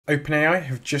OpenAI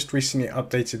have just recently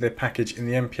updated their package in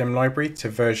the NPM library to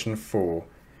version 4.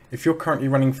 If you're currently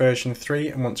running version 3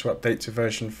 and want to update to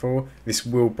version 4, this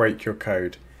will break your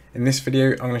code. In this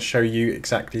video, I'm going to show you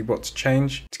exactly what to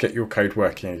change to get your code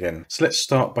working again. So let's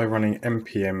start by running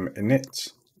npm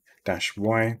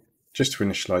init-y just to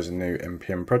initialize a new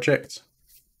npm project.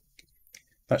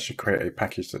 That should create a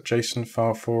package.json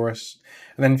file for us.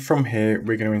 And then from here,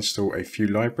 we're going to install a few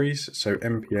libraries. So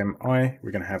npm I,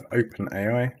 we're going to have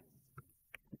OpenAI,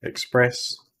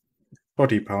 Express,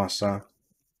 body parser,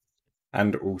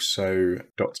 and also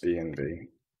 .env.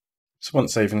 So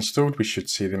once they've installed, we should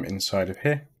see them inside of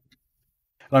here.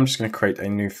 And I'm just going to create a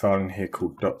new file in here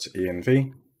called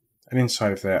 .env. And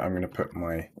inside of there, I'm going to put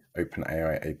my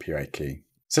OpenAI API key.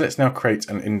 So let's now create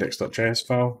an index.js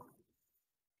file.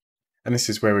 And this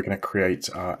is where we're going to create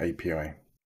our API.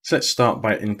 So let's start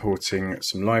by importing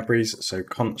some libraries. So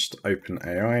const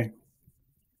OpenAI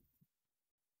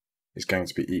is going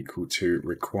to be equal to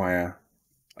require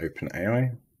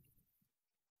OpenAI.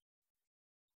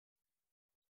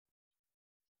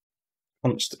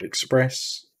 Const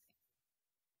express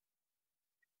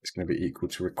is going to be equal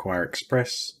to require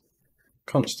express.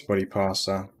 Const body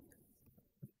parser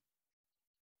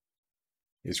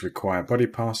is require body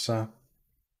parser.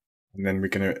 And then we're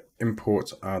going to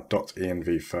import our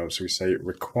 .env file. So we say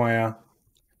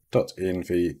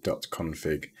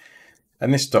require.env.config.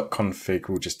 And this .config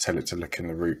will just tell it to look in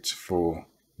the root for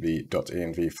the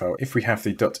 .env file. If we have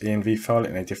the .env file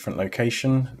in a different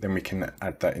location, then we can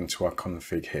add that into our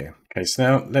config here. Okay, so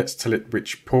now let's tell it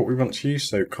which port we want to use.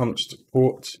 So const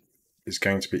port is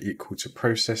going to be equal to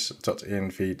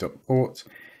process.env.port.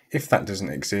 If that doesn't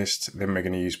exist, then we're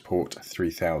going to use port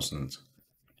 3000.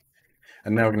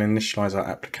 And now we're going to initialize our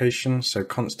application. So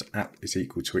const app is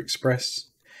equal to express.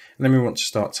 And then we want to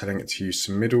start telling it to use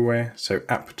some middleware. So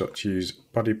app.use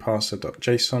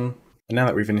bodyparser.json. And now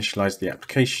that we've initialized the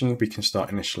application, we can start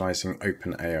initializing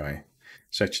OpenAI.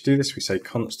 So to do this, we say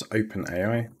const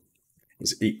OpenAI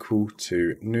is equal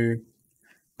to new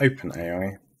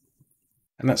OpenAI.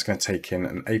 And that's going to take in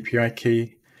an API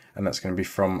key. And that's going to be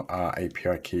from our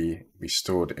API key we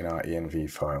stored in our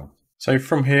env file. So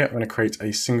from here, I'm going to create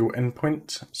a single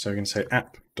endpoint. So we're going to say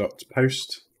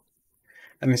app.post,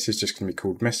 and this is just going to be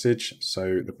called message.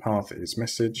 So the path is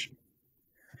message,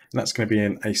 and that's going to be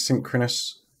an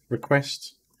asynchronous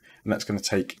request, and that's going to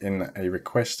take in a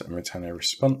request and return a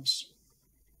response.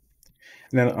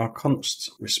 And then our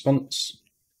const response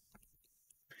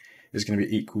is going to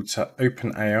be equal to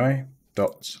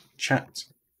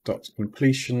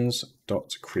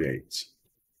openai.chat.completions.create.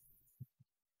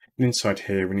 And inside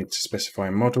here, we need to specify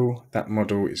a model. That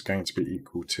model is going to be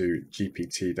equal to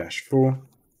GPT-4.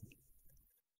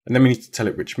 And then we need to tell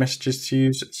it which messages to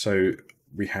use. So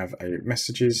we have a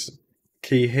messages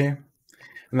key here,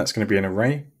 and that's going to be an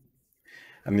array.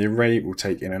 And the array will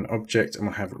take in an object and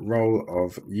we'll have role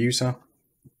of user.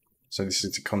 So this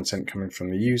is the content coming from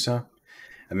the user.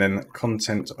 And then the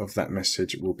content of that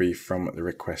message will be from the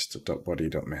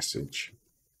request.body.message.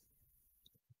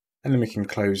 And then we can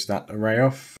close that array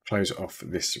off, close off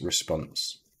this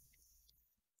response.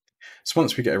 So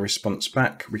once we get a response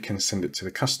back, we can send it to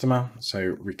the customer.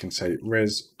 So we can say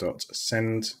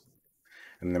res.send,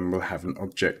 and then we'll have an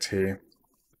object here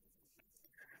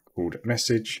called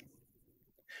message.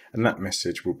 And that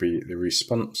message will be the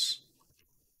response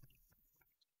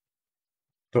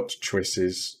dot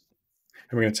choices.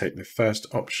 And we're going to take the first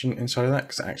option inside of that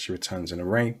because it actually returns an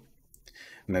array.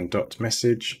 And then dot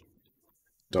message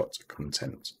dot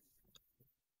content.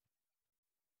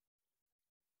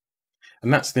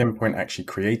 And that's the endpoint actually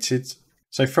created.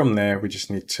 So from there, we just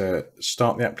need to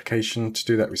start the application. To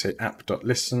do that, we say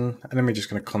app.listen, and then we're just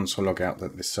going to console log out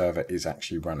that the server is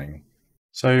actually running.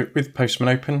 So with Postman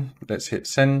open, let's hit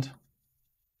send.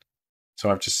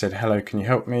 So I've just said, hello, can you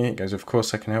help me? It goes, of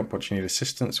course I can help. What do you need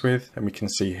assistance with? And we can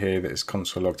see here that it's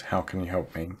console logged, how can you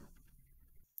help me?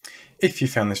 If you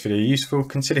found this video useful,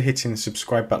 consider hitting the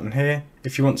subscribe button here.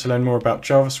 If you want to learn more about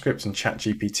JavaScript and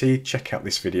ChatGPT, check out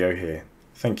this video here.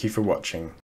 Thank you for watching.